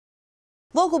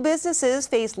Local businesses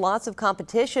face lots of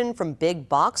competition from big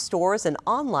box stores and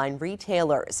online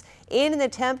retailers. In an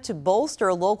attempt to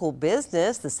bolster local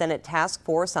business, the Senate Task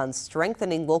Force on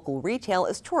Strengthening Local Retail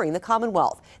is touring the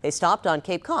Commonwealth. They stopped on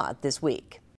Cape Cod this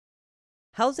week.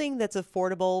 Housing that's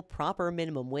affordable, proper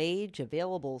minimum wage,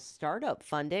 available startup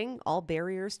funding, all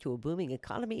barriers to a booming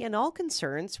economy and all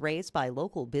concerns raised by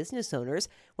local business owners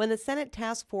when the Senate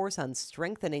Task Force on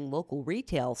Strengthening Local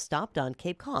Retail stopped on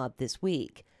Cape Cod this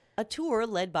week. A tour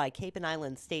led by Cape and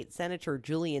Island State Senator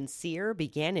Julian Cyr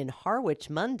began in Harwich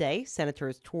Monday.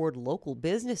 Senators toured local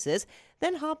businesses,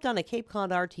 then hopped on a Cape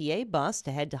Cod RTA bus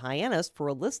to head to Hyannis for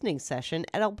a listening session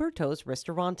at Alberto's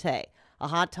Ristorante. A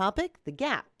hot topic, the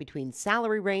gap between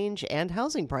salary range and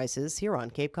housing prices here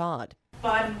on Cape Cod.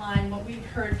 Bottom line, what we've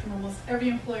heard from almost every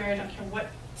employer, I don't care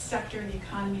what sector of the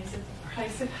economy, is that the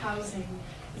price of housing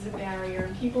is a barrier.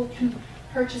 And people can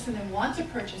purchase and they want to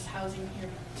purchase housing here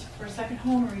for a second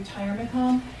home or retirement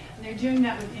home, and they're doing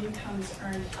that with incomes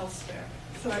earned elsewhere.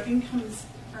 So our incomes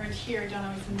earned here don't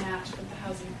always match what the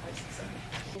housing prices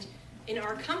are. In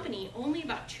our company, only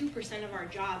about 2% of our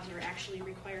jobs are actually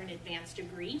require an advanced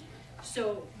degree.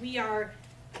 So we are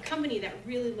a company that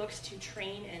really looks to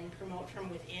train and promote from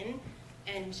within.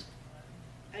 And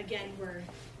again,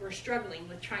 we're struggling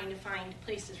with trying to find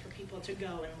places for people to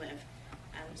go and live.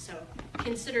 So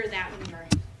consider that when you're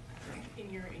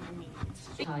in your meetings.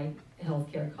 High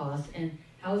healthcare costs and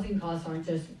housing costs aren't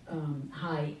just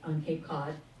high on Cape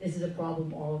Cod. This is a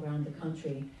problem all around the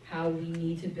country. How we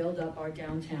need to build up our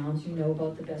downtowns. You know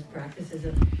about the best practices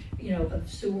of, of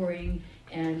sewering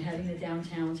and having the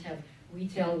downtowns have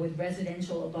retail with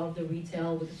residential above the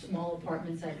retail with small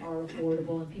apartments that are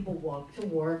affordable and people walk to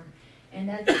work, and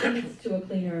that leads to a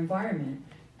cleaner environment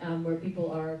where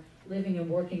people are living and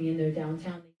working in their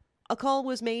downtown. A call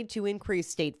was made to increase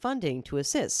state funding to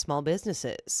assist small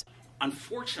businesses.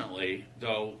 Unfortunately,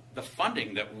 though, the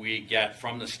funding that we get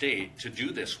from the state to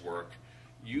do this work,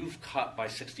 you've cut by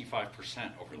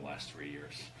 65% over the last 3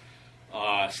 years.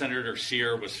 Senator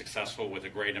Cyr was successful with a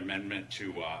great amendment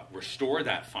to restore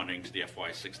that funding to the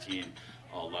FY16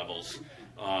 levels,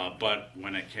 but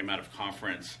when it came out of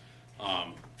conference,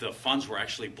 the funds were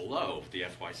actually below the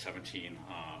FY17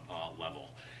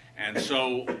 level. And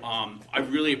so I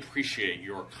really appreciate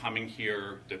your coming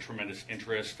here, the tremendous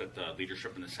interest that the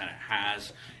leadership in the Senate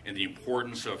has in the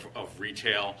importance of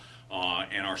retail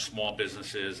and our small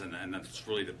businesses, and that's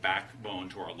really the backbone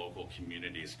to our local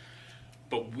communities.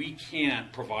 But we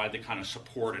can't provide the kind of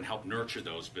support and help nurture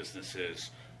those businesses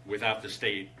without the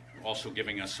state also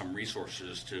giving us some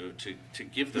resources to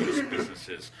give those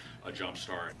businesses a jump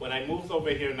start. When I moved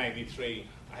over here in '93,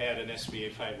 I had an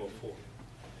SBA 504.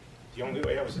 The only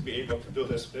way I was to be able to do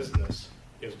this business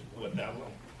is with that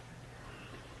loan.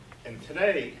 And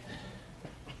today,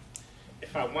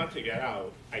 if I want to get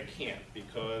out, I can't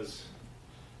because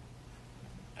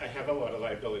I have a lot of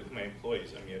liability to my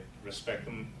employees. I mean, I respect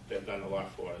them, they've done a lot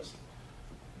for us.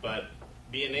 But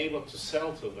being able to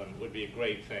sell to them would be a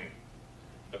great thing.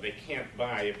 But they can't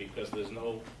buy it because there's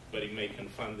nobody making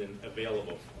funding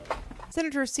available for it.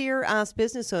 Senator Cyr asked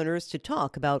business owners to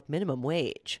talk about minimum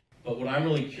wage. But what I'm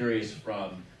really curious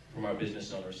from our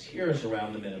business owners here is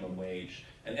around the minimum wage.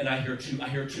 And I hear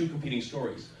two competing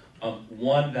stories.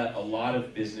 One, that a lot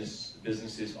of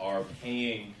businesses are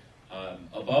paying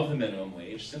above the minimum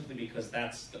wage simply because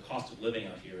that's the cost of living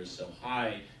out here is so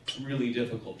high. It's really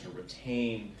difficult to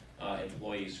retain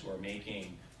employees who are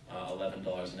making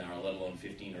 $11 an hour, let alone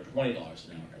 $15 or $20 an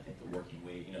hour. I think the working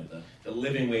wage, the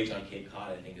living wage on Cape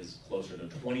Cod, I think, is closer to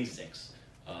 $26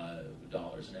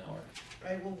 an hour.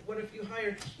 Right. Well, what if you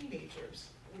hire teenagers?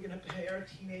 We're going to pay our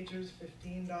teenagers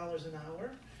 $15 an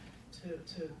hour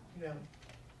to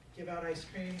give out ice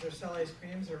creams or sell ice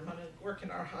creams or work in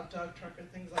our hot dog truck or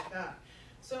things like that.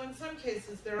 So in some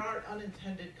cases, there are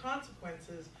unintended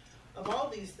consequences of all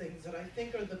these things that I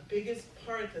think are the biggest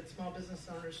part that small business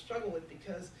owners struggle with,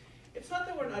 because it's not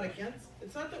that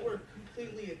it's not that we're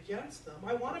completely against them.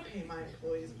 I want to pay my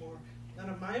employees more. None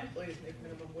of my employees make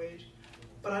minimum wage,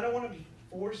 but I don't want to be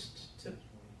forced to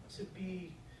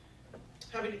be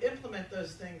having to implement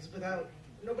those things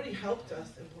nobody helped us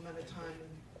implement a time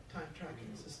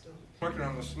tracking system. Working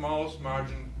on the smallest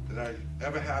margin that I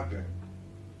ever have been,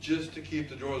 just to keep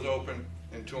the doors open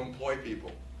and to employ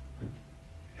people.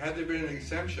 Had there been an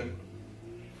exemption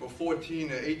for 14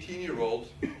 to 18-year-olds,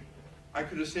 I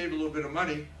could have saved a little bit of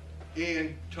money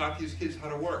and taught these kids how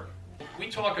to work.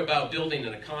 We talk about building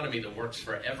an economy that works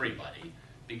for everybody,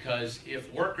 because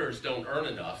if workers don't earn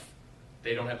enough,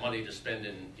 they don't have money to spend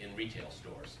in retail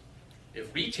stores.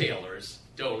 If retailers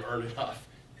don't earn enough,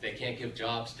 they can't give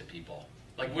jobs to people.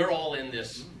 Like, we're all in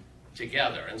this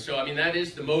together. And so, I mean, that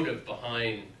is the motive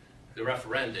behind the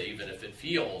referenda, even if it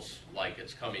feels like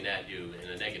it's coming at you in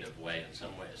a negative way in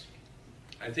some ways.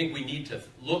 I think we need to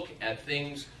look at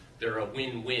things that are a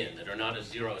win-win, that are not a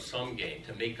zero-sum game,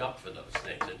 to make up for those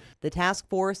things. The task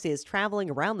force is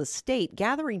traveling around the state,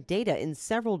 gathering data in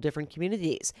several different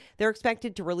communities. They're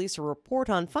expected to release a report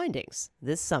on findings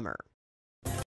this summer.